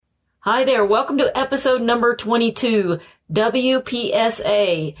Hi there. Welcome to episode number 22,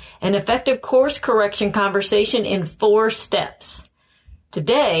 WPSA, an effective course correction conversation in 4 steps.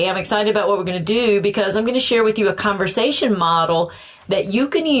 Today, I'm excited about what we're going to do because I'm going to share with you a conversation model that you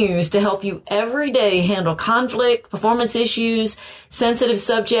can use to help you every day handle conflict, performance issues, sensitive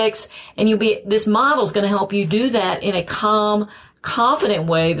subjects, and this model is going to help you do that in a calm, confident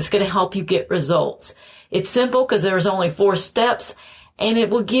way that's going to help you get results. It's simple because there's only 4 steps, and it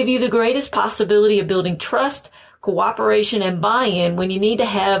will give you the greatest possibility of building trust, cooperation, and buy-in when you need to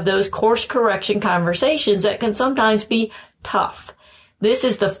have those course correction conversations that can sometimes be tough. This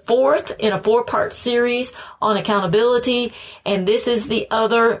is the 4th in a 4-part series on accountability, and this is the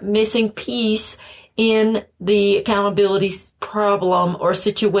other missing piece in the accountability problem or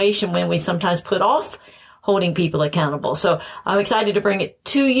situation when we sometimes put off holding people accountable. So I'm excited to bring it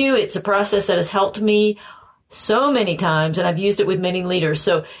to you. It's a process that has helped me so many times, and I've used it with many leaders.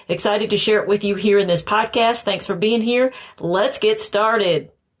 So excited to share it with you here in this podcast. Thanks for being here. Let's get started.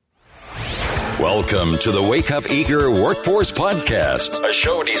 Welcome to the Wake Up Eager Workforce Podcast, a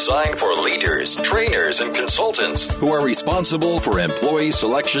show designed for leaders, trainers, and consultants who are responsible for employee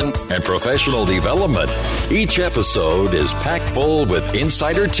selection and professional development. Each episode is packed full with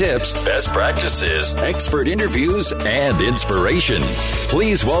insider tips, best practices, expert interviews, and inspiration.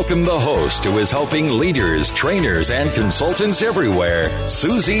 Please welcome the host who is helping leaders, trainers, and consultants everywhere,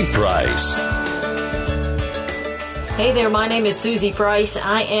 Susie Price. Hey there, my name is Susie Price.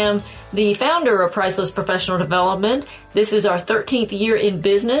 I am the founder of Priceless Professional Development. This is our 13th year in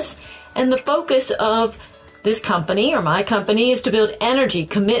business, and the focus of this company, or my company, is to build energy,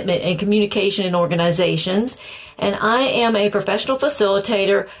 commitment, and communication in organizations. And I am a professional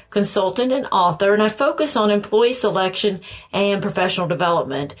facilitator, consultant, and author, and I focus on employee selection and professional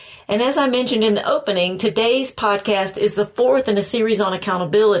development. And as I mentioned in the opening, today's podcast is the 4th in a series on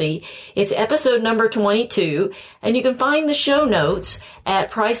accountability. It's episode number 22, and you can find the show notes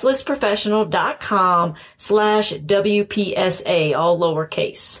at pricelessprofessional.com/WPSA, all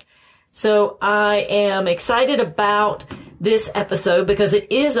lowercase. So I am excited about this episode because it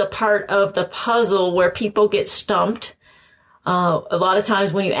is a part of the puzzle where people get stumped. A lot of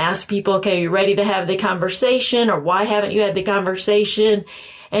times when you ask people, okay, are you ready to have the conversation, or why haven't you had the conversation?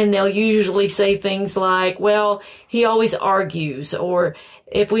 And they'll usually say things like, well, he always argues, or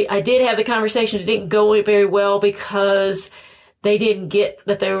I did have the conversation, it didn't go very well because they didn't get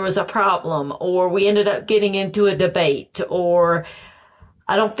that there was a problem, or we ended up getting into a debate, or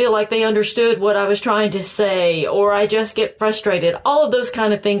I don't feel like they understood what I was trying to say, or I just get frustrated. All of those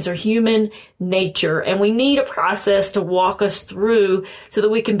kind of things are human nature, and we need a process to walk us through so that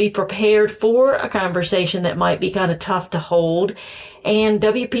we can be prepared for a conversation that might be kind of tough to hold. And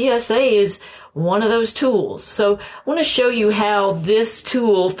WPSA is one of those tools. So I want to show you how this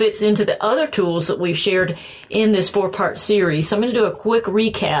tool fits into the other tools that we've shared in this 4-part series. So I'm going to do a quick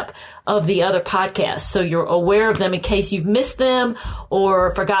recap of the other podcasts so you're aware of them in case you've missed them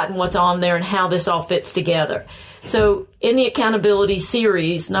or forgotten what's on there and how this all fits together. So in the accountability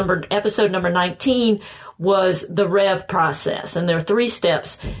series, episode number 19 was the REV process, and there are 3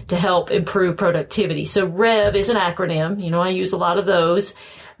 steps to help improve productivity. So REV is an acronym. I use a lot of those.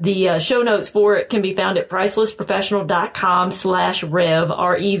 The show notes for it can be found at pricelessprofessional.com/REV,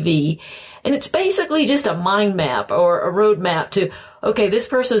 R-E-V. And it's basically just a mind map or a roadmap to, okay, this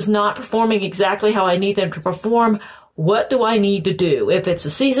person's not performing exactly how I need them to perform. What do I need to do? If it's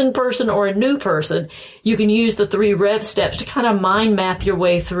a seasoned person or a new person, you can use the 3 REV steps to kind of mind map your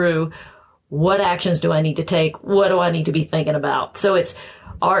way through what actions do I need to take? What do I need to be thinking about? So it's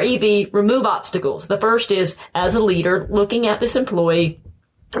REV, remove obstacles. The first is, as a leader, looking at this employee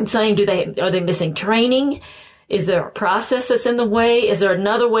and saying, are they missing training? Is there a process that's in the way? Is there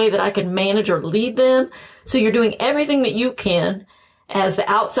another way that I can manage or lead them? So you're doing everything that you can as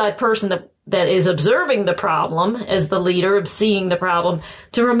the outside person that is observing the problem, as the leader of seeing the problem,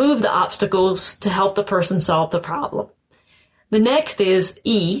 to remove the obstacles to help the person solve the problem. The next is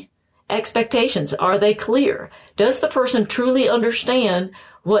E, expectations. Are they clear? Does the person truly understand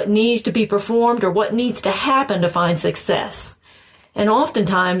what needs to be performed or what needs to happen to find success? And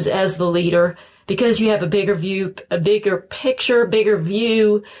oftentimes, as the leader, because you have a bigger view, a bigger picture, bigger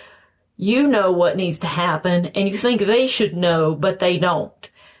view, you know what needs to happen, and you think they should know, but they don't.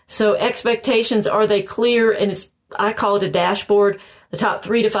 So expectations, are they clear? And I call it a dashboard, the top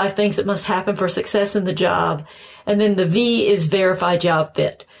 3 to 5 things that must happen for success in the job. And then the V is verify job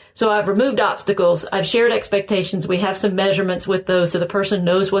fit. So I've removed obstacles. I've shared expectations. We have some measurements with those so the person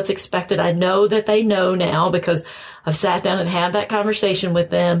knows what's expected. I know that they know now because I've sat down and had that conversation with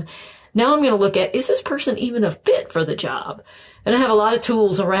them. Now I'm going to look at, is this person even a fit for the job? And I have a lot of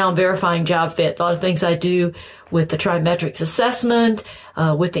tools around verifying job fit, a lot of things I do with the trimetrics assessment,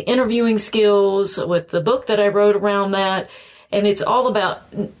 with the interviewing skills, with the book that I wrote around that. And it's all about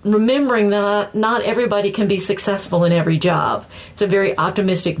remembering that not everybody can be successful in every job. It's a very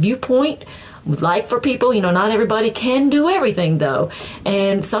optimistic viewpoint. Would like for people, not everybody can do everything though.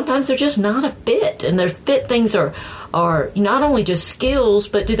 And sometimes they're just not a fit. And their fit things are not only just skills,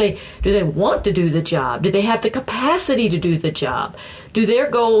 but do they want to do the job? Do they have the capacity to do the job? Do their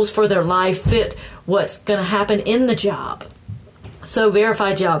goals for their life fit what's going to happen in the job? So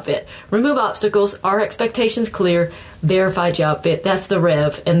verify job fit. Remove obstacles. Are expectations clear? Verify job fit. That's the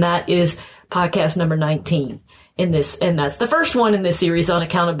REV, and that is podcast number 19 in this, and that's the first one in this series on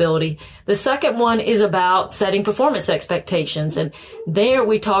accountability. The second one is about setting performance expectations, and there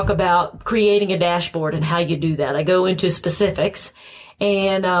we talk about creating a dashboard and how you do that. I go into specifics,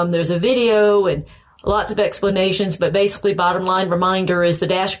 and there's a video and lots of explanations, but basically bottom line reminder is the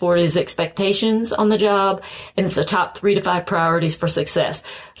dashboard is expectations on the job, and it's the top 3 to 5 priorities for success.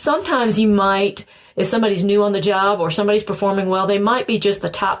 Sometimes you might, if somebody's new on the job or somebody's performing well, they might be just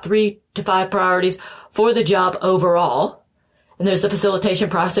the top 3 to 5 priorities for the job overall. And there's a facilitation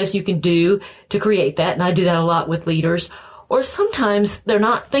process you can do to create that, and I do that a lot with leaders. Or sometimes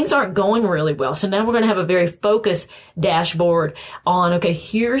things aren't going really well. So now we're going to have a very focused dashboard on, okay,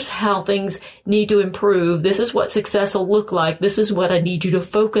 here's how things need to improve. This is what success will look like. This is what I need you to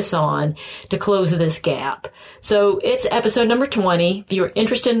focus on to close this gap. So it's episode number 20. If you're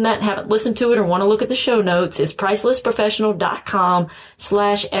interested in that, haven't listened to it, or want to look at the show notes, it's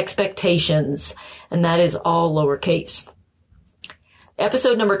pricelessprofessional.com/expectations. And that is all lowercase.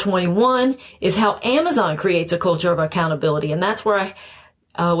 Episode number 21 is how Amazon creates a culture of accountability. And that's where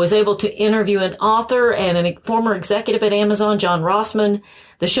I was able to interview an author and a former executive at Amazon, John Rossman.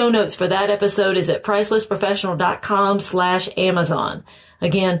 The show notes for that episode is at pricelessprofessional.com/Amazon.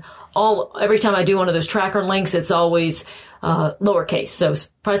 Again, every time I do one of those tracker links, it's always lowercase. So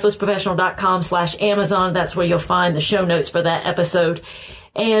pricelessprofessional.com/Amazon. That's where you'll find the show notes for that episode.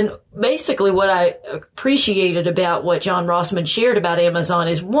 And basically what I appreciated about what John Rossman shared about Amazon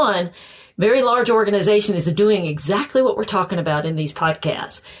is, one, very large organization is doing exactly what we're talking about in these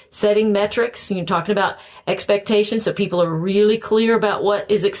podcasts. Setting metrics, talking about expectations so people are really clear about what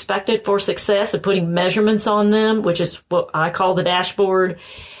is expected for success and putting measurements on them, which is what I call the dashboard.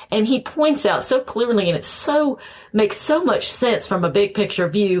 And he points out so clearly, and makes so much sense from a big picture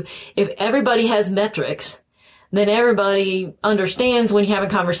view, if everybody has metrics, then everybody understands when you're having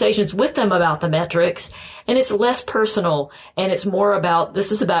conversations with them about the metrics, and it's less personal, and it's more about,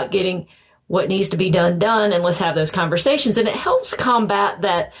 this is about getting what needs to be done, and let's have those conversations. And it helps combat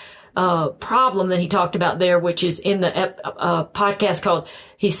that problem that he talked about there, which is in the podcast called,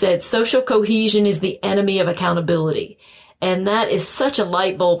 he said, social cohesion is the enemy of accountability. And that is such a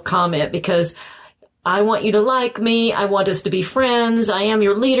light bulb comment, because I want you to like me. I want us to be friends. I am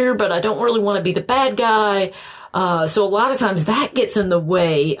your leader, but I don't really want to be the bad guy. So a lot of times that gets in the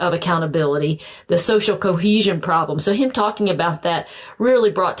way of accountability, the social cohesion problem. So him talking about that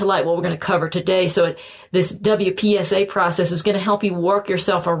really brought to light what we're going to cover today. So this WPSA process is going to help you work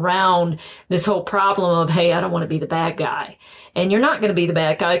yourself around this whole problem of, hey, I don't want to be the bad guy. And you're not going to be the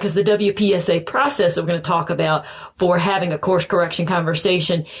bad guy, because the WPSA process that we're going to talk about for having a course correction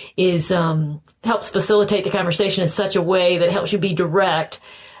conversation is helps facilitate the conversation in such a way that helps you be direct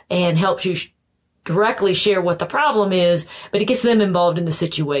and helps you directly share what the problem is, but it gets them involved in the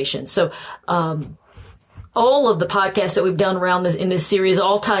situation. So all of the podcasts that we've done around in this series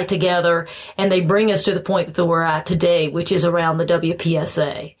all tie together, and they bring us to the point that we're at today, which is around the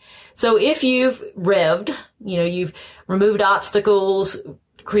WPSA. So if you've revved, you've removed obstacles,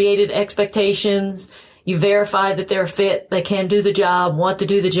 created expectations, you verified that they're fit, they can do the job, want to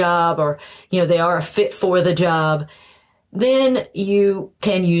do the job, or, they are a fit for the job, then you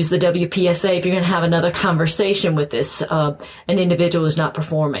can use the WPSA if you're going to have another conversation with an individual who's not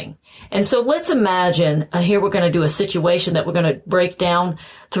performing. And so let's imagine, here we're going to do a situation that we're going to break down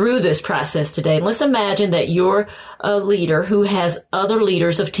through this process today. And let's imagine that you're a leader who has other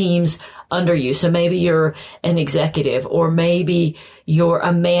leaders of teams under you. So maybe you're an executive, or maybe you're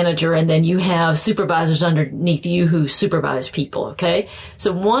a manager, and then you have supervisors underneath you who supervise people, okay?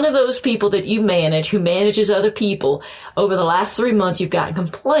 So one of those people that you manage, who manages other people, over the last 3 months, you've gotten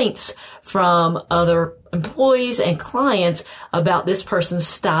complaints from other employees and clients about this person's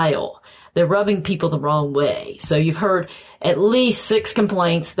style. They're rubbing people the wrong way. So you've heard at least 6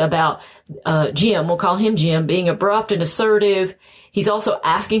 complaints about Jim, we'll call him Jim, being abrupt and assertive. He's also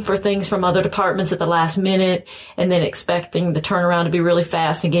asking for things from other departments at the last minute and then expecting the turnaround to be really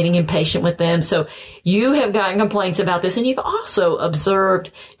fast and getting impatient with them. So you have gotten complaints about this, and you've also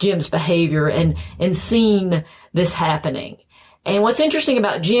observed Jim's behavior and seen this happening. And what's interesting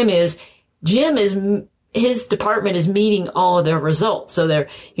about Jim is his department is meeting all of their results. So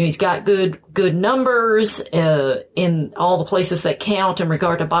he's got good numbers, in all the places that count in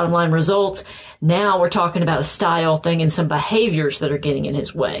regard to bottom line results. Now we're talking about a style thing and some behaviors that are getting in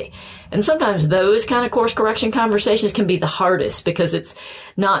his way. And sometimes those kind of course correction conversations can be the hardest, because it's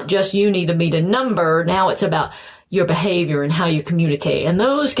not just you need to meet a number. Now it's about your behavior and how you communicate. And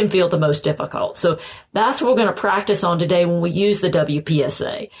those can feel the most difficult. So that's what we're going to practice on today when we use the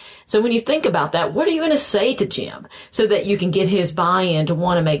WPSA. So when you think about that, what are you going to say to Jim so that you can get his buy-in to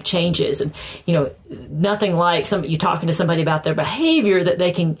want to make changes? And, nothing like you talking to somebody about their behavior that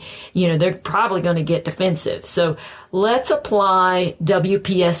they can, they're probably going to get defensive. So let's apply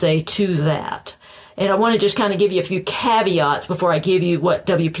WPSA to that. And I want to just kind of give you a few caveats before I give you what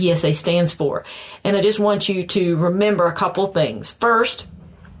WPSA stands for. And I just want you to remember a couple things. First,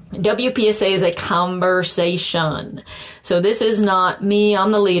 WPSA is a conversation. So this is not me,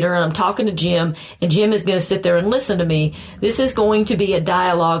 I'm the leader, and I'm talking to Jim, and Jim is going to sit there and listen to me. This is going to be a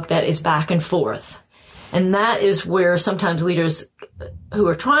dialogue that is back and forth. And that is where sometimes leaders who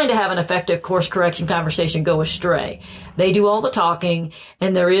are trying to have an effective course correction conversation go astray. They do all the talking,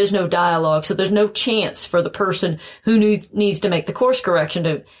 and there is no dialogue, so there's no chance for the person who needs to make the course correction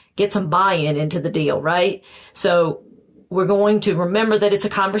to get some buy-in into the deal, right? So we're going to remember that it's a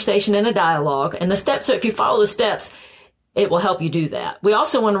conversation and a dialogue, and the steps, so if you follow the steps, it will help you do that. We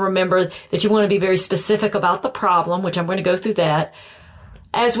also want to remember that you want to be very specific about the problem, which I'm going to go through that.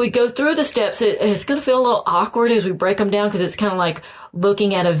 As we go through the steps, it's going to feel a little awkward as we break them down, because it's kind of like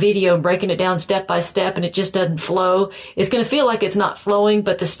looking at a video and breaking it down step by step, and it just doesn't flow. It's going to feel like it's not flowing,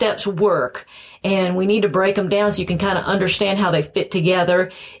 but the steps work. And we need to break them down so you can kind of understand how they fit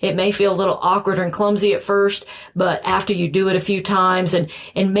together. It may feel a little awkward and clumsy at first, but after you do it a few times, and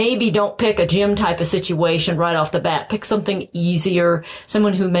maybe don't pick a gym type of situation right off the bat. Pick something easier,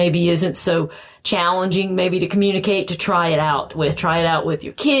 someone who maybe isn't so challenging maybe to communicate, to try it out with. Try it out with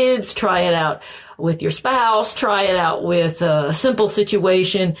your kids, try it out with your spouse, try it out with a simple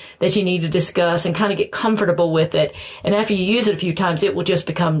situation that you need to discuss, and kind of get comfortable with it. And after you use it a few times, it will just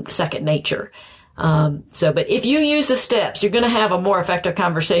become second nature. But if you use the steps, you're going to have a more effective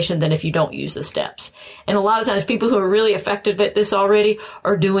conversation than if you don't use the steps. And a lot of times people who are really effective at this already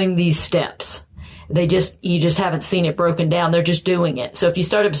are doing these steps. You just haven't seen it broken down. They're just doing it. So if you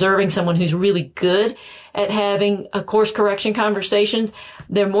start observing someone who's really good at having a course correction conversations,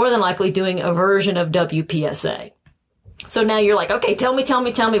 they're more than likely doing a version of WPSA. So now you're like, okay, tell me,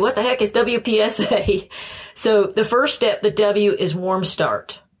 what the heck is WPSA? So the first step, the W, is warm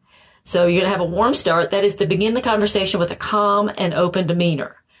start. So you're going to have a warm start. That is to begin the conversation with a calm and open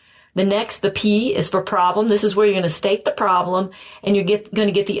demeanor. The next, the P, is for problem. This is where you're going to state the problem, and you're going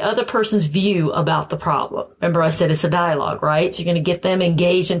to get the other person's view about the problem. Remember I said it's a dialogue, right? So you're going to get them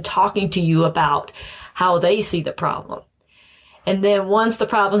engaged in talking to you about how they see the problem. And then once the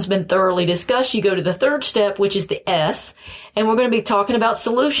problem's been thoroughly discussed, you go to the third step, which is the S, and we're going to be talking about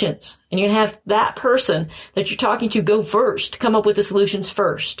solutions. And you're going to have that person that you're talking to go first, come up with the solutions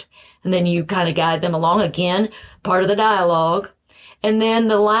first. And then you kind of guide them along, again, part of the dialogue. And then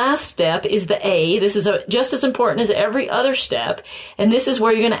the last step is the A. This is just as important as every other step. And this is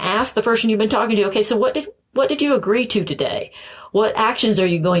where you're going to ask the person you've been talking to, okay, so what did you agree to today? What actions are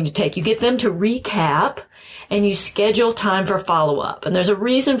you going to take? You get them to recap, and you schedule time for follow-up. And there's a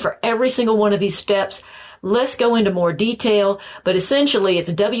reason for every single one of these steps. Let's go into more detail, but essentially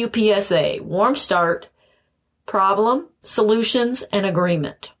it's WPSA, warm start, problem, solutions, and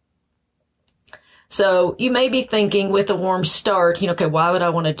agreement. So you may be thinking with a warm start, okay, why would I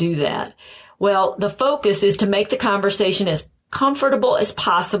want to do that? Well, the focus is to make the conversation as comfortable as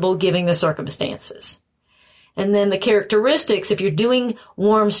possible given the circumstances. And then the characteristics, if you're doing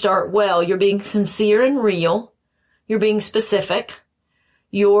warm start well, you're being sincere and real. You're being specific.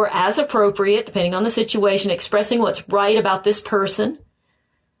 You're, as appropriate, depending on the situation, expressing what's right about this person.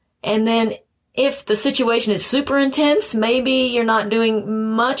 And then if the situation is super intense, maybe you're not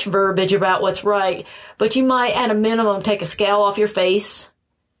doing much verbiage about what's right, but you might, at a minimum, take a scowl off your face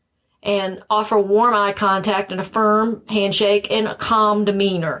and offer warm eye contact and a firm handshake and a calm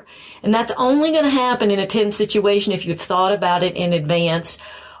demeanor. And that's only going to happen in a tense situation if you've thought about it in advance,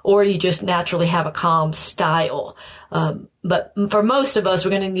 or you just naturally have a calm style. But for most of us, we're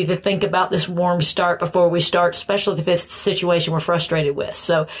going to need to think about this warm start before we start, especially if it's a situation we're frustrated with.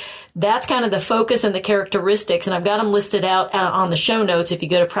 So that's kind of the focus and the characteristics. And I've got them listed out on the show notes. If you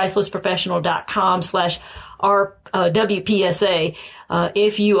go to pricelessprofessional.com/WPSA,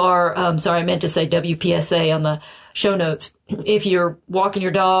 if you are, I meant to say WPSA on the show notes. If you're walking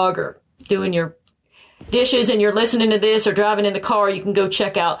your dog or doing your dishes and you're listening to this or driving in the car, you can go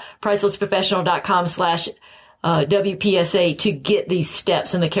check out pricelessprofessional.com/WPSA to get these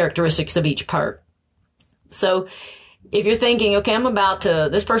steps and the characteristics of each part. So if you're thinking, okay,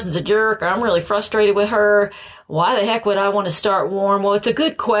 this person's a jerk, or I'm really frustrated with her, why the heck would I want to start warm? Well, it's a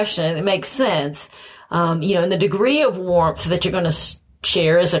good question, and it makes sense. And the degree of warmth that you're going to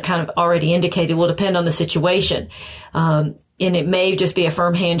share, as I kind of already indicated, will depend on the situation. And it may just be a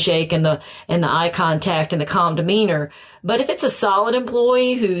firm handshake and the eye contact and the calm demeanor. But if it's a solid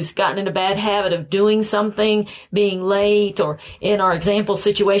employee who's gotten in a bad habit of doing something, being late, or in our example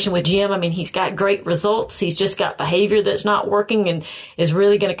situation with Jim, he's got great results. He's just got behavior that's not working and is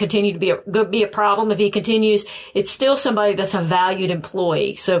really going to continue to be a problem if he continues. It's still somebody that's a valued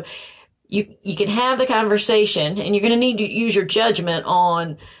employee. So you can have the conversation, and you're going to need to use your judgment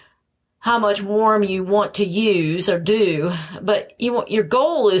on how much warm you want to use or do, but your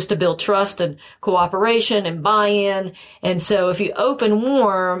goal is to build trust and cooperation and buy-in. And so if you open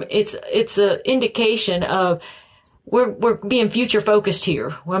warm, it's an indication of we're being future focused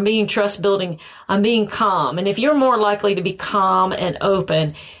here. We're being trust building. I'm being calm. And if you're more likely to be calm and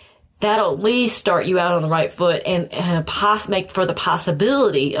open, that'll at least start you out on the right foot and make for the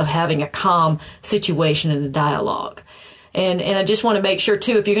possibility of having a calm situation in the dialogue. And I just want to make sure,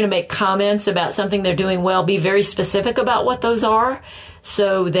 too, if you're going to make comments about something they're doing well, be very specific about what those are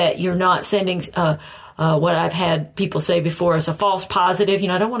so that you're not sending what I've had people say before as a false positive.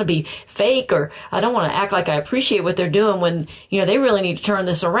 I don't want to be fake, or I don't want to act like I appreciate what they're doing when, they really need to turn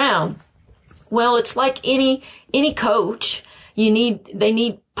this around. Well, it's like any coach. They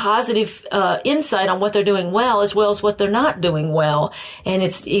need positive insight on what they're doing well as what they're not doing well. And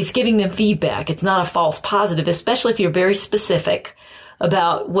it's giving them feedback. It's not a false positive, especially if you're very specific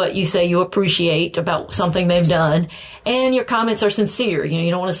about what you say you appreciate about something they've done. And your comments are sincere.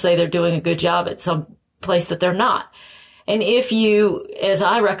 You don't want to say they're doing a good job at some place that they're not. And if you, as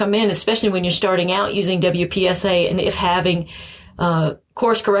I recommend, especially when you're starting out using WPSA, and if having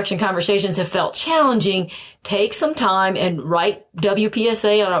course correction conversations have felt challenging, take some time and write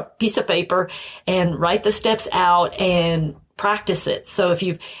WPSA on a piece of paper and write the steps out and practice it. So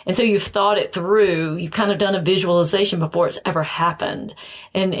you've thought it through, you've kind of done a visualization before it's ever happened.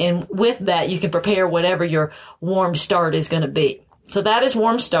 And with that, you can prepare whatever your warm start is going to be. So that is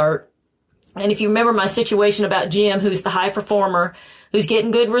warm start. And if you remember my situation about Jim, who's the high performer, who's getting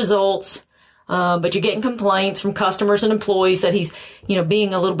good results, but you're getting complaints from customers and employees that he's,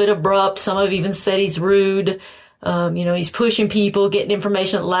 being a little bit abrupt. Some have even said he's rude. He's pushing people, getting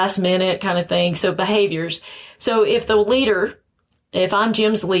information at the last minute kind of thing. So behaviors. So if I'm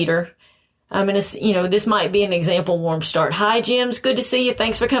Jim's leader, I'm going to, this might be an example warm start. Hi, Jim. Good to see you.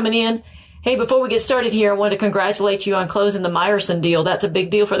 Thanks for coming in. Hey, before we get started here, I want to congratulate you on closing the Meyerson deal. That's a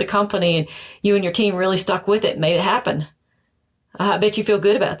big deal for the company, and you and your team really stuck with it and made it happen. I bet you feel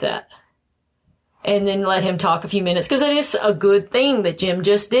good about that. And then let him talk a few minutes, because that is a good thing that Jim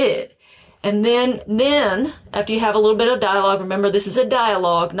just did. And then after you have a little bit of dialogue, remember this is a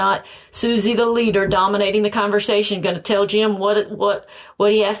dialogue, not Susie the leader dominating the conversation, going to tell Jim what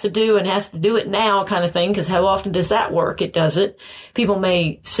he has to do and has to do it now kind of thing, because how often does that work? It doesn't. People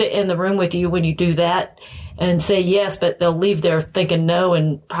may sit in the room with you when you do that and say yes, but they'll leave there thinking no,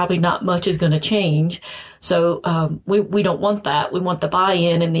 and probably not much is going to change. So we don't want that. We want the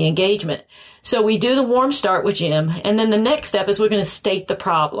buy-in and the engagement. So we do the warm start with Jim, and then the next step is we're going to state the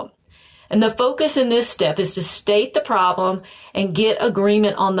problem. And the focus in this step is to state the problem and get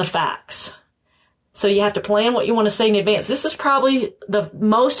agreement on the facts. So you have to plan what you want to say in advance. This is probably the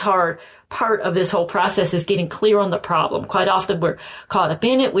most hard part of this whole process, is getting clear on the problem. Quite often we're caught up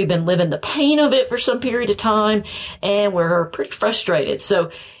in it. We've been living the pain of it for some period of time, and we're pretty frustrated.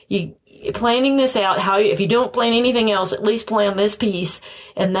 So planning this out, if you don't plan anything else, at least plan this piece,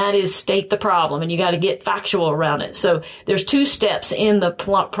 and that is state the problem, and you got to get factual around it. So there's two steps in the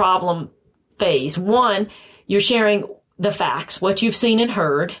problem phase. One, you're sharing the facts, what you've seen and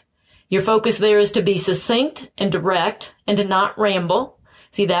heard. Your focus there is to be succinct and direct and to not ramble.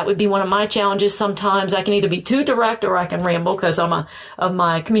 See, that would be one of my challenges. Sometimes I can either be too direct or I can ramble because of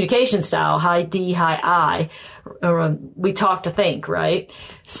my communication style, high D, high I, or we talk to think, right?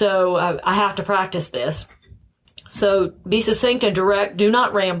 So I have to practice this. So be succinct and direct. Do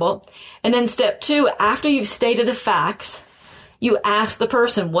not ramble. And then step 2, after you've stated the facts, you ask the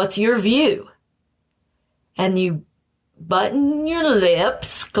person, what's your view? And you button your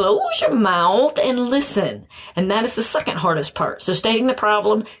lips, close your mouth, and listen. And that is the second hardest part. So stating the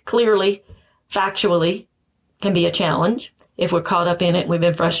problem clearly, factually, can be a challenge if we're caught up in it, we've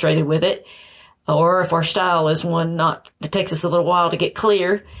been frustrated with it, or if our style is one that takes us a little while to get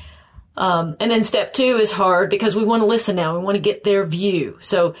clear. And then step 2 is hard because we want to listen now. We want to get their view.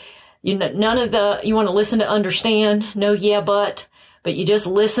 So you want to listen to understand, no yeah, but you just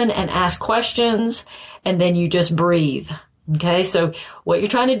listen and ask questions, and then you just breathe. Okay, so what you're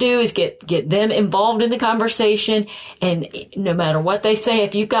trying to do is get them involved in the conversation, and no matter what they say,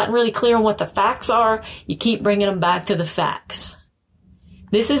 if you've gotten really clear on what the facts are, you keep bringing them back to the facts.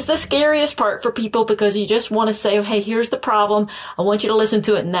 This is the scariest part for people because you just want to say, hey, here's the problem. I want you to listen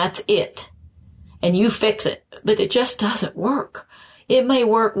to it, and that's it. And you fix it. But it just doesn't work. It may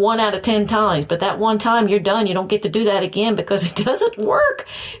work 1 out of 10 times, but that one time you're done. You don't get to do that again because it doesn't work.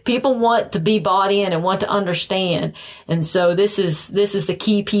 People want to be bought in and want to understand. And so this is the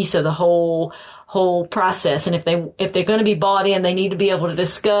key piece of the whole process. And if they're going to be bought in, they need to be able to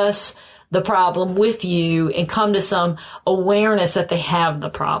discuss the problem with you and come to some awareness that they have the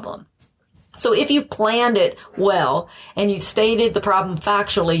problem. So if you planned it well and you stated the problem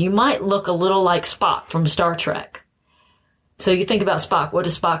factually, you might look a little like Spock from Star Trek. So you think about Spock. What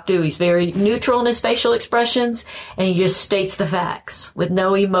does Spock do? He's very neutral in his facial expressions, and he just states the facts with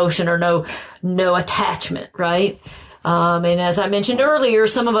no emotion or no attachment, right? And as I mentioned earlier,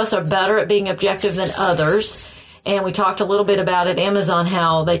 some of us are better at being objective than others. And we talked a little bit about at Amazon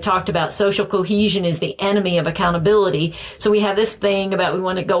how they talked about social cohesion is the enemy of accountability. So we have this thing about we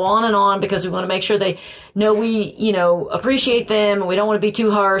want to go on and on because we want to make sure they know we, appreciate them and we don't want to be too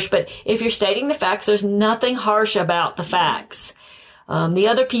harsh. But if you're stating the facts, there's nothing harsh about the facts. The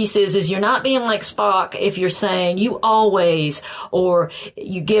other piece is you're not being like Spock if you're saying you always, or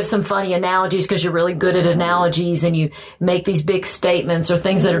you give some funny analogies because you're really good at analogies and you make these big statements or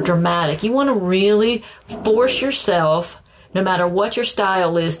things that are dramatic. You want to really force yourself, no matter what your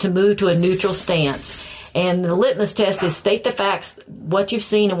style is, to move to a neutral stance. And the litmus test is state the facts, what you've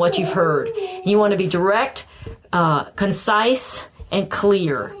seen and what you've heard. You want to be direct, concise, and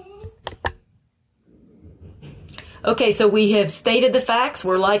clear. Okay, so we have stated the facts.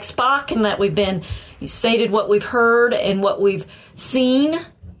 We're like Spock in that we've stated what we've heard and what we've seen.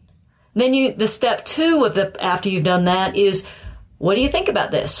 Then the step 2 after you've done that is, what do you think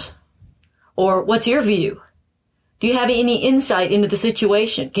about this? Or what's your view? Do you have any insight into the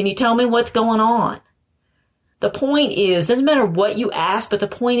situation? Can you tell me what's going on? The point is, doesn't matter what you ask, but the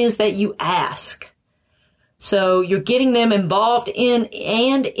point is that you ask. So you're getting them involved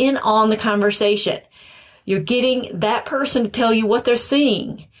in on the conversation. You're getting that person to tell you what they're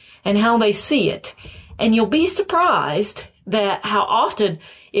seeing and how they see it. And you'll be surprised that how often,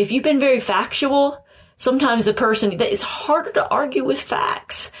 if you've been very factual, sometimes it's harder to argue with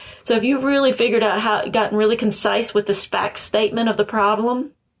facts. So if you've really figured out gotten really concise with the fact statement of the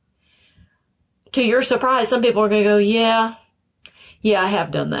problem, to your surprise, some people are going to go, yeah, I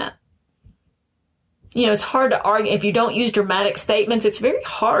have done that. It's hard to argue. If you don't use dramatic statements, it's very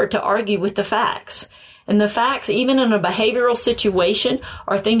hard to argue with the facts. And the facts, even in a behavioral situation,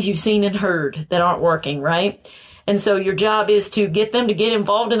 are things you've seen and heard that aren't working, right? And so your job is to get them to get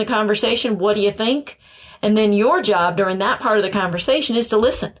involved in the conversation. What do you think? And then your job during that part of the conversation is to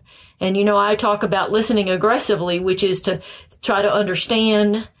listen. And I talk about listening aggressively, which is to try to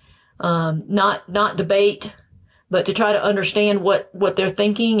understand, not debate, but to try to understand what they're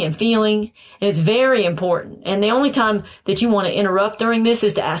thinking and feeling. And it's very important. And the only time that you want to interrupt during this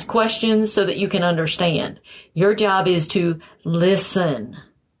is to ask questions so that you can understand. Your job is to listen.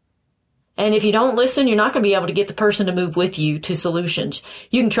 And if you don't listen, you're not going to be able to get the person to move with you to solutions.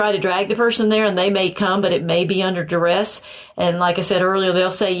 You can try to drag the person there and they may come, but it may be under duress. And like I said earlier,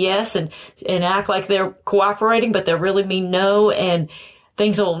 they'll say yes and act like they're cooperating, but they'll really mean no, and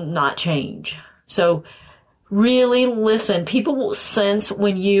things will not change. So really listen. People will sense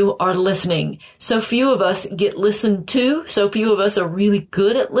when you are listening. So few of us get listened to. So few of us are really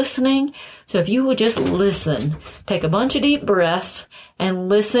good at listening. So if you would just listen, take a bunch of deep breaths and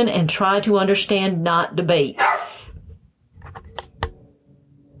listen and try to understand, not debate.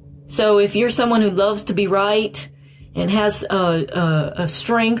 So if you're someone who loves to be right and has a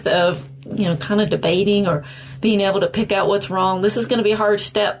strength of, kind of debating or being able to pick out what's wrong, this is going to be a hard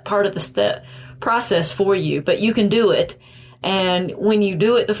part of the process for you, but you can do it. And when you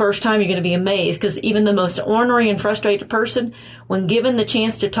do it the first time, you're going to be amazed, because even the most ornery and frustrated person, when given the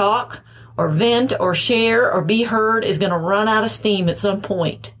chance to talk or vent or share or be heard is going to run out of steam at some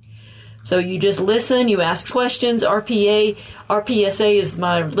point. So you just listen, you ask questions. RPSA is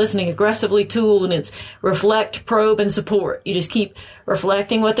my listening aggressively tool, and it's reflect, probe, and support. You just keep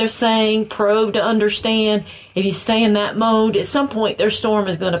reflecting what they're saying, probe to understand. If you stay in that mode, at some point their storm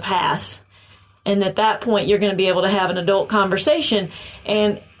is going to pass. And at that point, you're going to be able to have an adult conversation.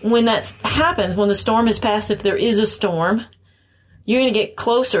 And when that happens, when the storm has passed, if there is a storm, you're going to get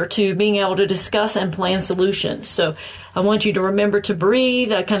closer to being able to discuss and plan solutions. So I want you to remember to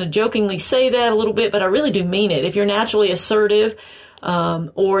breathe. I kind of jokingly say that a little bit, but I really do mean it. If you're naturally assertive,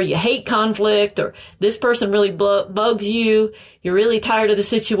 or you hate conflict, or this person really bugs you, you're really tired of the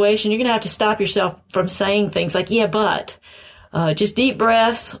situation, you're going to have to stop yourself from saying things like, yeah, but, just deep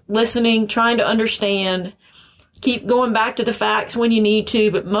breaths, listening, trying to understand, keep going back to the facts when you need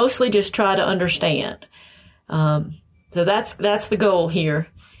to, but mostly just try to understand. So that's the goal here.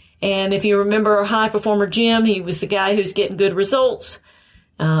 And if you remember our high performer Jim, he was the guy who's getting good results,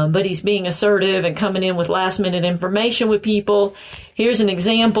 but he's being assertive and coming in with last minute information with people. Here's an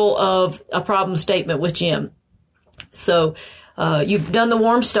example of a problem statement with Jim. So, you've done the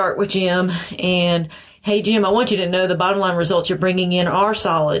warm start with Jim, and hey Jim, I want you to know the bottom line results you're bringing in are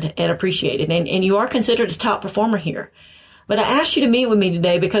solid and appreciated, and you are considered a top performer here. But I asked you to meet with me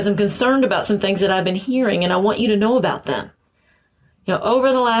today because I'm concerned about some things that I've been hearing, and I want you to know about them. You know,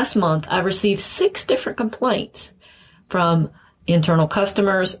 over the last month, I received 6 different complaints from internal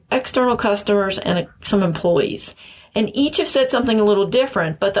customers, external customers, and some employees. And each have said something a little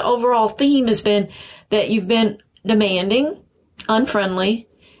different, but the overall theme has been that you've been demanding, unfriendly,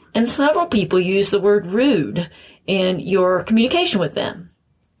 and several people use the word rude in your communication with them.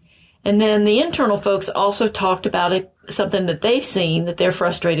 And then the internal folks also talked about something that they've seen that they're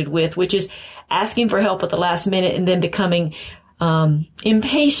frustrated with, which is asking for help at the last minute and then becoming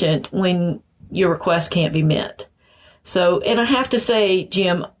impatient when your request can't be met. So, and I have to say,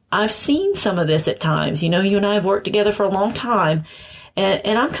 Jim, I've seen some of this at times. You know, you and I have worked together for a long time,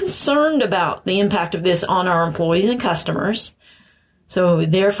 and I'm concerned about the impact of this on our employees and customers. So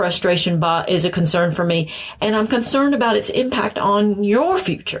their frustration is a concern for me, and I'm concerned about its impact on your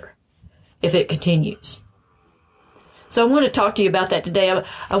future if it continues. So I want to talk to you about that today.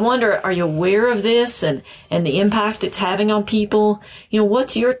 I wonder, are you aware of this and the impact it's having on people? You know,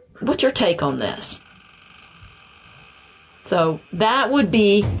 what's your take on this? So that would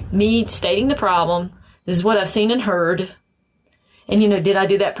be me stating the problem. This is what I've seen and heard. And, you know, did I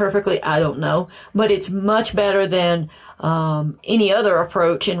do that perfectly? I don't know. But it's much better than any other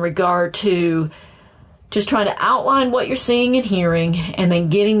approach in regard to just trying to outline what you're seeing and hearing and then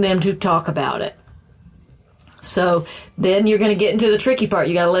getting them to talk about it. So then you're going to get into the tricky part.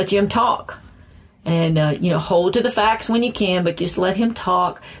 You got to let Jim talk. And, hold to the facts when you can, but just let him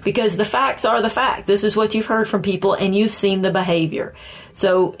talk because the facts are the fact. This is what you've heard from people and you've seen the behavior.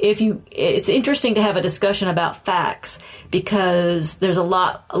 So it's interesting to have a discussion about facts because there's a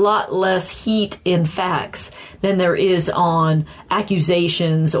lot less heat in facts than there is on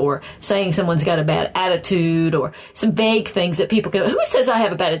accusations or saying someone's got a bad attitude or some vague things that people can, who says I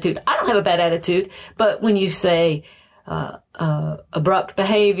have a bad attitude? I don't have a bad attitude. But when you say, abrupt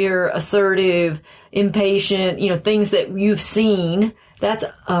behavior, assertive, impatient, things that you've seen, that's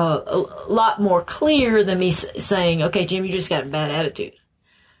a lot more clear than me saying, okay, Jim, you just got a bad attitude.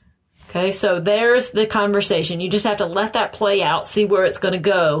 Okay, so there's the conversation. You just have to let that play out, see where it's going to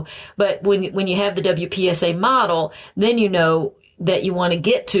go. But when you have the WPSA model, then you know that you want to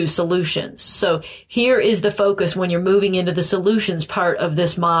get to solutions. So here is the focus when you're moving into the solutions part of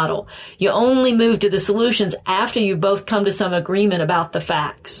this model. You only move to the solutions after you've both come to some agreement about the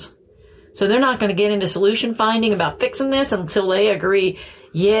facts. So they're not going to get into solution finding about fixing this until they agree,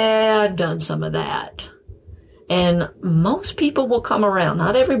 yeah, I've done some of that. And most people will come around,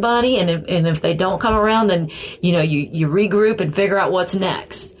 not everybody. And if they don't come around, then, you regroup and figure out what's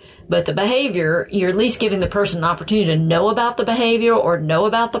next. But the behavior, you're at least giving the person an opportunity to know about the behavior or know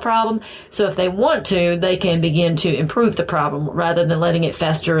about the problem. So if they want to, they can begin to improve the problem rather than letting it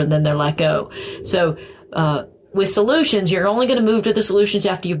fester and then they're let go. So, with solutions, you're only going to move to the solutions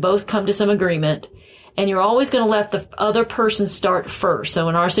after you both come to some agreement. And you're always going to let the other person start first. So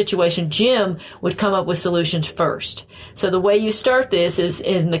in our situation, Jim would come up with solutions first. So the way you start this is,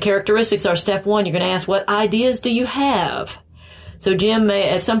 and the characteristics are step 1, you're going to ask, what ideas do you have? So Jim may,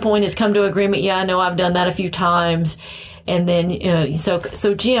 at some point has come to agreement. Yeah, I know I've done that a few times. And then,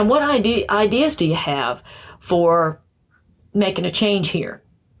 so Jim, what ideas do you have for making a change here?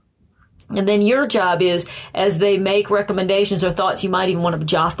 And then your job is, as they make recommendations or thoughts, you might even want to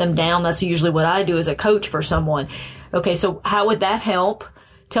jot them down. That's usually what I do as a coach for someone. Okay, so how would that help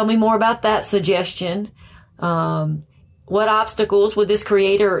tell me more about that suggestion. What obstacles would this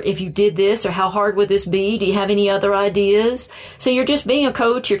create, or if you did this, or how hard would this be? Do you have any other ideas? So you're just being a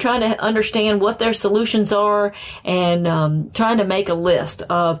coach. You're trying to understand what their solutions are and trying to make a list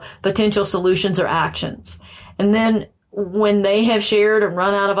of potential solutions or actions. And then when they have shared and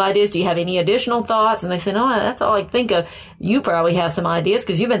run out of ideas, do you have any additional thoughts? And they say, no, that's all I think of. You probably have some ideas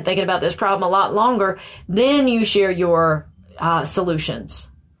because you've been thinking about this problem a lot longer. Then you share your solutions.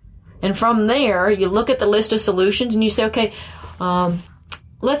 And from there, you look at the list of solutions and you say, okay,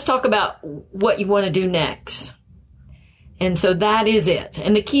 let's talk about what you want to do next. And so that is it.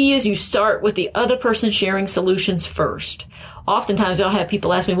 And the key is you start with the other person sharing solutions first. Oftentimes I'll have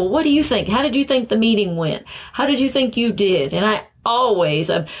people ask me, well, what do you think? How did you think the meeting went? How did you think you did? And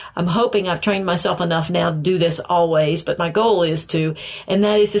I'm hoping I've trained myself enough now to do this always, but my goal is to, and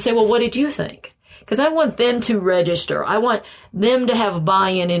that is to say, well, what did you think? Because I want them to register. I want them to have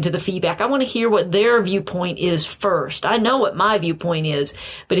buy-in into the feedback. I want to hear what their viewpoint is first. I know what my viewpoint is,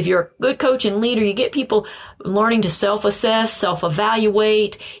 but if you're a good coach and leader, you get people learning to self-assess,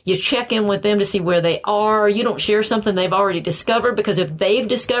 self-evaluate. You check in with them to see where they are. You don't share something they've already discovered, because if they've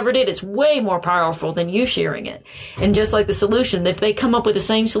discovered it, it's way more powerful than you sharing it. And just like the solution, if they come up with the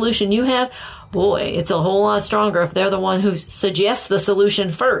same solution you have, boy, it's a whole lot stronger if they're the one who suggests the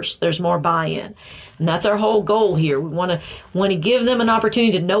solution first. There's more buy-in. And that's our whole goal here. We want to give them an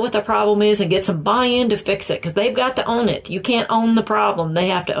opportunity to know what the problem is and get some buy-in to fix it, because they've got to own it. You can't own the problem. They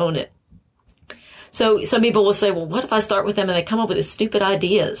have to own it. So some people will say, well, what if I start with them and they come up with these stupid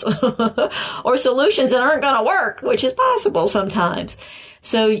ideas or solutions that aren't going to work, which is possible sometimes.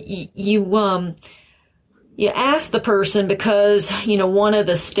 So you ask the person, because, one of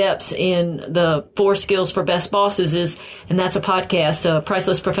the steps in the 4 skills for best bosses is, and that's a podcast,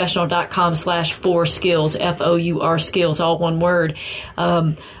 pricelessprofessional.com/4 skills, FOUR skills, all one word,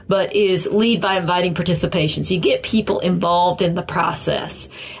 but is lead by inviting participation. So you get people involved in the process.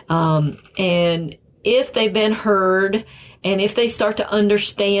 And if they've been heard, and if they start to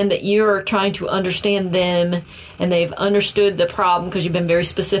understand that you're trying to understand them and they've understood the problem because you've been very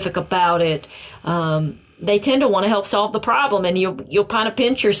specific about it, they tend to want to help solve the problem, and you'll kind of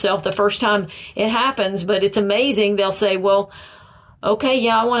pinch yourself the first time it happens, but it's amazing. They'll say, well, okay,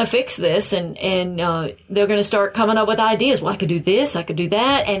 yeah, I want to fix this, and they're going to start coming up with ideas. Well, I could do this, I could do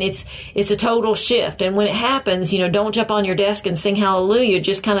that, and it's a total shift. And when it happens, don't jump on your desk and sing hallelujah.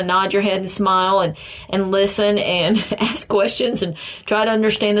 Just kind of nod your head and smile and listen and ask questions and try to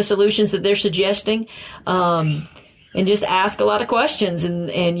understand the solutions that they're suggesting. And just ask a lot of questions,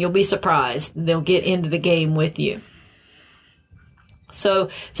 and you'll be surprised. They'll get into the game with you. So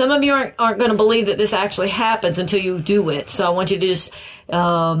some of you aren't going to believe that this actually happens until you do it. So I want you to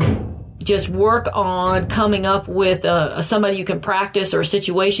just work on coming up with somebody you can practice, or a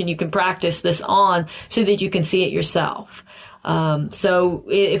situation you can practice this on, so that you can see it yourself. So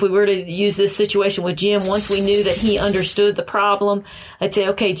if we were to use this situation with Jim, once we knew that he understood the problem, I'd say,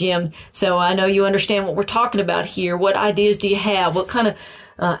 okay, Jim, so I know you understand what we're talking about here. What ideas do you have? What kind of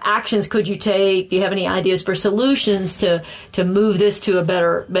actions could you take? Do you have any ideas for solutions to move this to a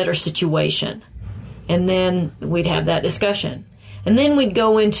better situation? And then we'd have that discussion. And then we'd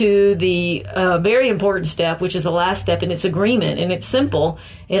go into the very important step, which is the last step, and it's agreement. And it's simple.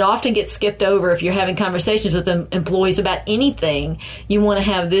 It often gets skipped over if you're having conversations with employees about anything. You want to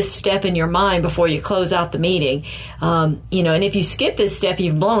have this step in your mind before you close out the meeting. And if you skip this step,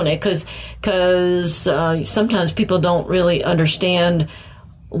 you've blown it, because sometimes people don't really understand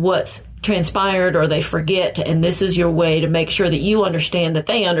what's transpired, or they forget, and this is your way to make sure that you understand, that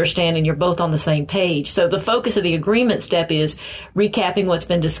they understand, and you're both on the same page. So the focus of the agreement step is recapping what's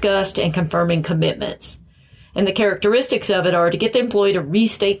been discussed and confirming commitments. And the characteristics of it are to get the employee to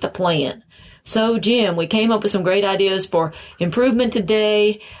restate the plan. So, Jim, we came up with some great ideas for improvement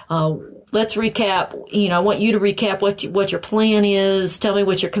today. Let's recap. I want you to recap what your plan is. Tell me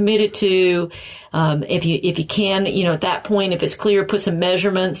what you're committed to. If you can, at that point, if it's clear, put some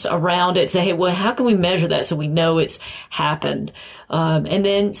measurements around it. Say, hey, well, how can we measure that so we know it's happened? And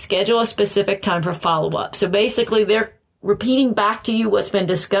then schedule a specific time for follow-up. So basically, they're repeating back to you what's been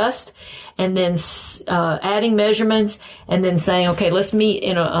discussed, and then adding measurements, and then saying, okay, let's meet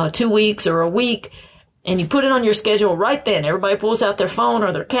in 2 weeks or a week. And you put it on your schedule right then. Everybody pulls out their phone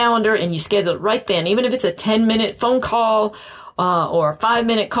or their calendar, and you schedule it right then. Even if it's a 10-minute phone call, or a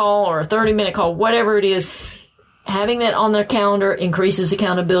 5-minute call, or a 30-minute call, whatever it is, having that on their calendar increases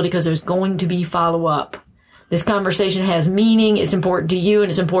accountability, because there's going to be follow-up. This conversation has meaning. It's important to you,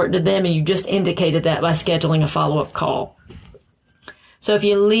 and it's important to them, and you just indicated that by scheduling a follow-up call. So if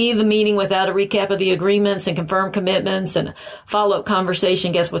you leave the meeting without a recap of the agreements and confirmed commitments and a follow-up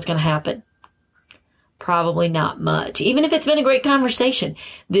conversation, guess what's going to happen? Probably not much. Even if it's been a great conversation,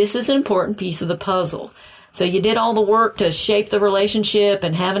 this is an important piece of the puzzle. So you did all the work to shape the relationship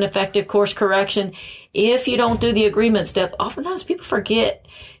and have an effective course correction. If you don't do the agreement step, oftentimes people forget.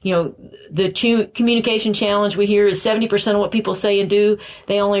 The communication challenge we hear is 70% of what people say and do.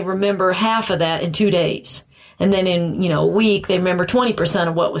 They only remember half of that in 2 days. And then in, a week, they remember 20%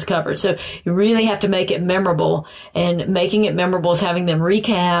 of what was covered. So you really have to make it memorable. And making it memorable is having them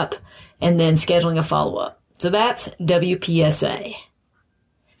recap and then scheduling a follow-up. So that's WPSA.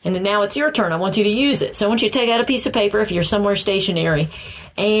 And then now it's your turn. I want you to use it. So I want you to take out a piece of paper if you're somewhere stationary,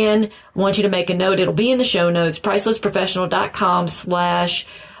 and I want you to make a note. It'll be in the show notes,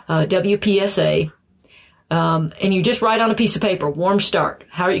 pricelessprofessional.com/WPSA. And you just write on a piece of paper, warm start.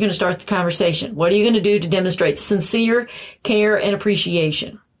 How are you going to start the conversation? What are you going to do to demonstrate sincere care and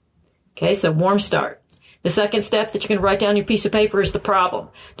appreciation? Okay, so warm start. The second step that you're going to write down on your piece of paper is the problem.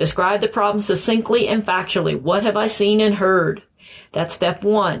 Describe the problem succinctly and factually. What have I seen and heard? That's step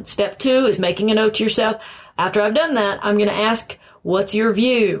 1. Step 2 is making a note to yourself. After I've done that, I'm going to ask, what's your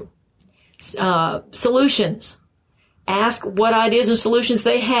view? Solutions. Ask what ideas and solutions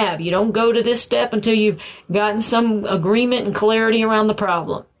they have. You don't go to this step until you've gotten some agreement and clarity around the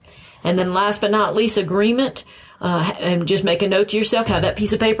problem. And then last but not least, agreement. And just make a note to yourself, have that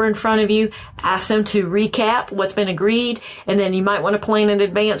piece of paper in front of you, ask them to recap what's been agreed, and then you might want to plan in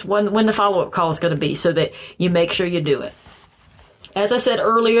advance when the follow-up call is going to be so that you make sure you do it. As I said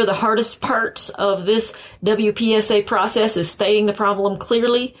earlier, the hardest parts of this WPSA process is stating the problem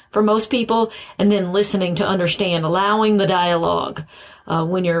clearly for most people and then listening to understand, allowing the dialogue.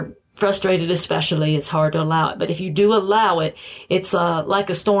 When you're frustrated especially, it's hard to allow it. But if you do allow it, it's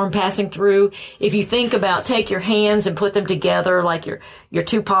like a storm passing through. If you think about, take your hands and put them together, like your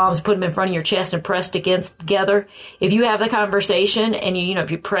 2 palms, put them in front of your chest and pressed together. If you have the conversation and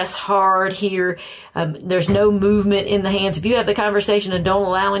if you press hard here, there's no movement in the hands. If you have the conversation and don't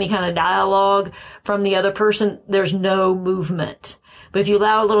allow any kind of dialogue from the other person, there's no movement. But if you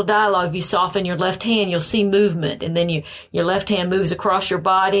allow a little dialogue, if you soften your left hand, you'll see movement. And then your left hand moves across your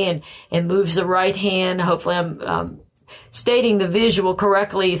body and moves the right hand. Hopefully I'm stating the visual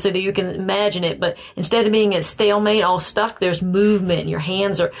correctly so that you can imagine it. But instead of being a stalemate, all stuck, there's movement. Your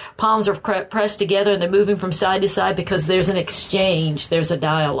palms are pressed together and they're moving from side to side because there's an exchange. There's a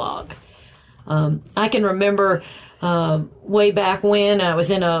dialogue. I can remember way back when I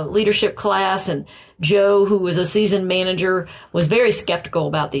was in a leadership class, and Joe, who was a seasoned manager, was very skeptical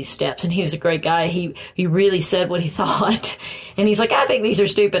about these steps, and he was a great guy. He really said what he thought, and he's like, I think these are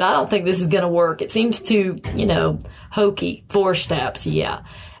stupid. I don't think this is going to work. It seems too, hokey. 4 steps, yeah.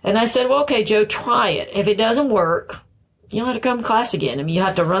 And I said, well, okay, Joe, try it. If it doesn't work, you don't have to come to class again. I mean, you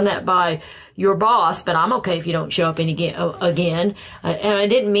have to run that by your boss, but I'm okay if you don't show up again. And I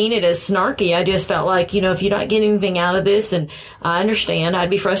didn't mean it as snarky. I just felt like, if you're not getting anything out of this, and I understand, I'd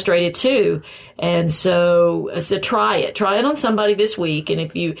be frustrated too. And so I said, try it. Try it on somebody this week. And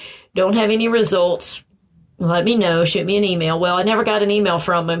if you don't have any results, let me know. Shoot me an email. Well, I never got an email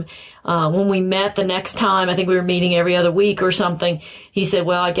from him. When we met the next time, I think we were meeting every other week or something. He said,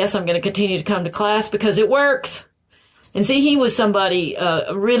 well, I guess I'm going to continue to come to class because it works. And see, he was somebody,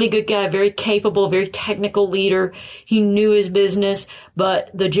 a really good guy, very capable, very technical leader. He knew his business. But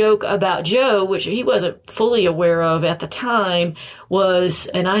the joke about Joe, which he wasn't fully aware of at the time, was,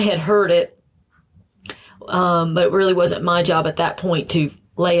 and I had heard it, but it really wasn't my job at that point to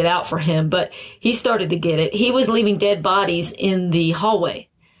lay it out for him. But he started to get it. He was leaving dead bodies in the hallway.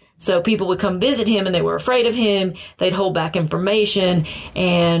 So people would come visit him and they were afraid of him. They'd hold back information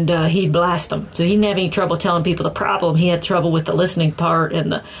and he'd blast them. So he didn't have any trouble telling people the problem. He had trouble with the listening part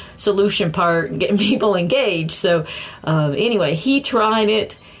and the solution part and getting people engaged. So anyway, he tried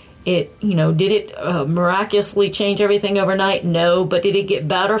it. Did it miraculously change everything overnight? No. But did it get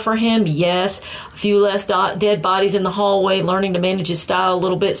better for him? Yes. A few less dead bodies in the hallway, learning to manage his style a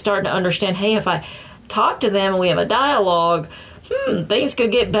little bit, starting to understand, hey, if I talk to them and we have a dialogue, things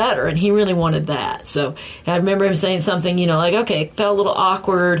could get better. And he really wanted that. So I remember him saying something, like, okay, it felt a little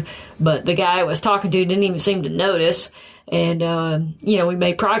awkward, but the guy I was talking to didn't even seem to notice. And, we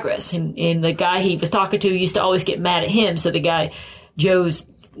made progress. And the guy he was talking to used to always get mad at him. So the guy, Joe's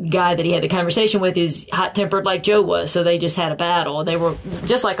guy that he had the conversation with, is hot-tempered like Joe was. So they just had a battle. And they were,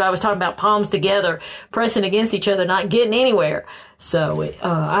 just like I was talking about, palms together, pressing against each other, not getting anywhere. So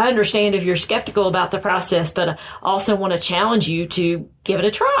I understand if you're skeptical about the process, but I also want to challenge you to give it a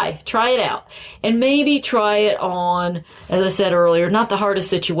try. Try it out. And maybe try it on, as I said earlier, not the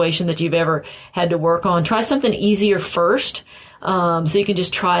hardest situation that you've ever had to work on. Try something easier first. So you can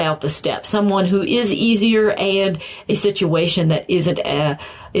just try out the steps. Someone who is easier and a situation that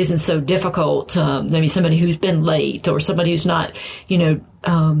isn't so difficult. Maybe somebody who's been late or somebody who's not,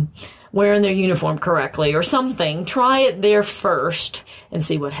 wearing their uniform correctly or something. Try it there first and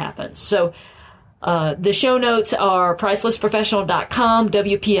see what happens. So the show notes are pricelessprofessional.com,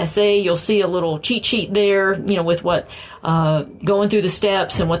 WPSA. You'll see a little cheat sheet there, with what going through the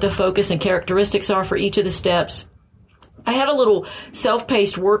steps and what the focus and characteristics are for each of the steps. I had a little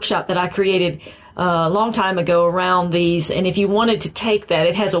self-paced workshop that I created a long time ago around these. And if you wanted to take that,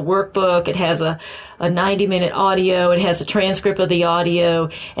 it has a workbook, it has a 90-minute audio, it has a transcript of the audio,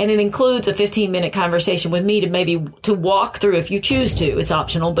 and it includes a 15-minute conversation with me to walk through if you choose to. It's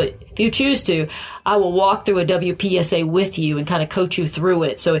optional, but if you choose to, I will walk through a WPSA with you and kind of coach you through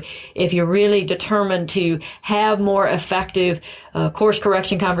it. So if you're really determined to have more effective course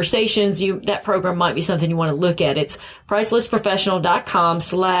correction conversations, that program might be something you want to look at. It's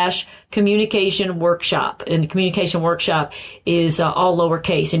pricelessprofessional.com/communication workshop. And the communication workshop is all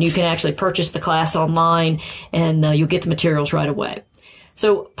lowercase, and you can actually purchase the class online, and you'll get the materials right away.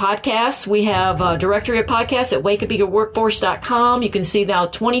 So podcasts, we have a directory of podcasts at wakeupyourworkforce.com. You can see now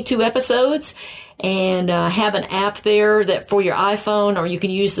 22 episodes and have an app there that for your iPhone, or you can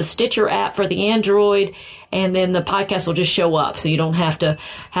use the Stitcher app for the Android, and then the podcast will just show up, so you don't have to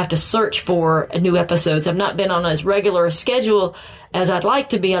search for new episodes. I've not been on as regular a schedule as I'd like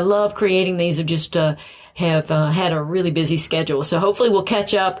to be. I love creating these. I've just have had a really busy schedule. So hopefully we'll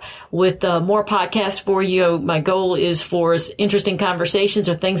catch up with more podcasts for you. My goal is for interesting conversations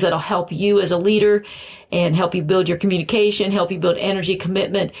or things that'll help you as a leader and help you build your communication, help you build energy,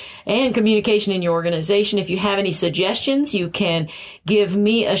 commitment, and communication in your organization. If you have any suggestions, you can give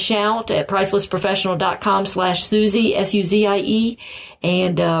me a shout at pricelessprofessional.com/Suzie, SUZIE,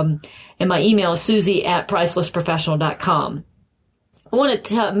 and my email is suzie@pricelessprofessional.com. I want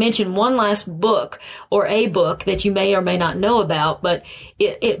to mention one last book, or a book that you may or may not know about, but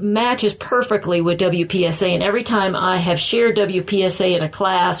it matches perfectly with WPSA. And every time I have shared WPSA in a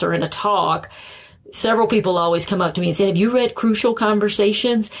class or in a talk, several people always come up to me and say, have you read Crucial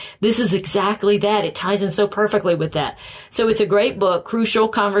Conversations? This is exactly that. It ties in so perfectly with that. So it's a great book, Crucial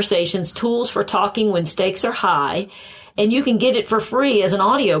Conversations, Tools for Talking When Stakes Are High. And you can get it for free as an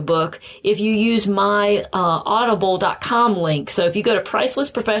audiobook if you use my audible.com link. So if you go to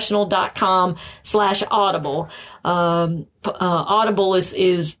pricelessprofessional.com/audible, Audible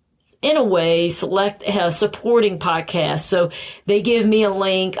is in a way supporting podcasts. So they give me a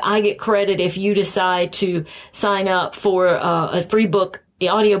link. I get credit if you decide to sign up for a free book, the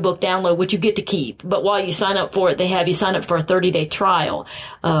audiobook download, which you get to keep. But while you sign up for it, they have you sign up for a 30-day trial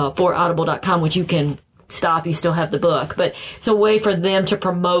for audible.com, which you can stop. You still have the book, but it's a way for them to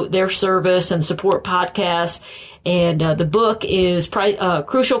promote their service and support podcasts. And the book is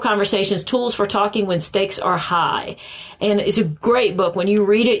Crucial Conversations, Tools for Talking When Stakes Are High. And it's a great book. When you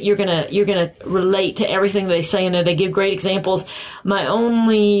read it, you're gonna relate to everything they say in there. They give great examples. My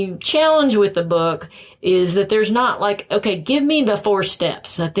only challenge with the book is that there's not like, okay, give me the 4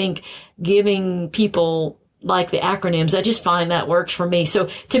 steps. I think giving people like the acronyms, I just find that works for me. So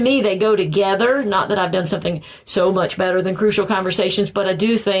to me, they go together. Not that I've done something so much better than Crucial Conversations, but I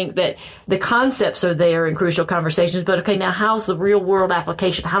do think that the concepts are there in Crucial Conversations. But okay, now how's the real world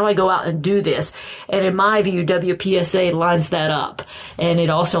application? How do I go out and do this? And in my view, WPSA lines that up. And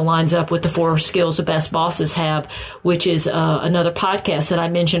it also lines up with the 4 skills the best bosses have, which is another podcast that I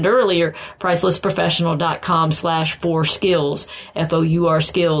mentioned earlier, pricelessprofessional.com/4 skills, FOUR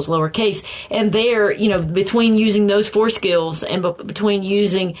skills, lowercase. And there, between using those 4 skills and between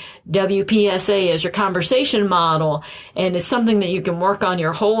using WPSA as your conversation model, and it's something that you can work on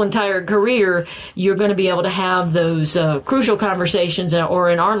your whole entire career, you're going to be able to have those crucial conversations, or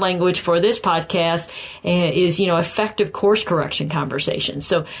in our language for this podcast is, effective course correction conversations.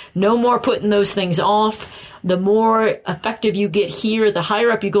 So no more putting those things off. The more effective you get here, the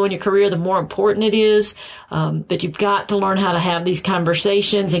higher up you go in your career, the more important it is. But you've got to learn how to have these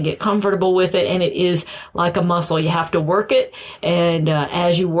conversations and get comfortable with it. And it is like a muscle. You have to work it. And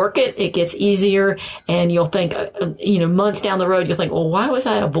as you work it, it gets easier. And you'll think, months down the road, you'll think, well, why was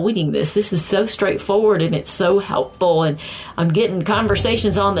I avoiding this? This is so straightforward and it's so helpful. And I'm getting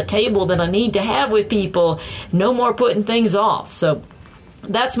conversations on the table that I need to have with people. No more putting things off. So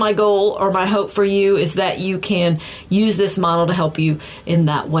that's my goal, or my hope for you, is that you can use this model to help you in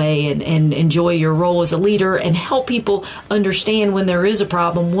that way and enjoy your role as a leader and help people understand when there is a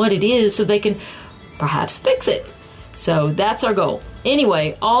problem, what it is, so they can perhaps fix it. So that's our goal.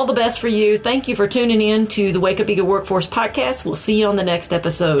 Anyway, all the best for you. Thank you for tuning in to the Wake Up Be Good Workforce podcast. We'll see you on the next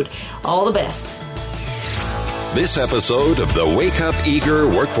episode. All the best. This episode of the Wake Up Eager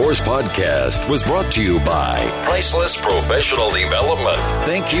Workforce Podcast was brought to you by Priceless Professional Development.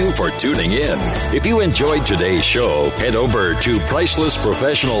 Thank you for tuning in. If you enjoyed today's show, head over to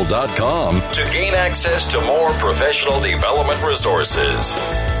pricelessprofessional.com to gain access to more professional development resources.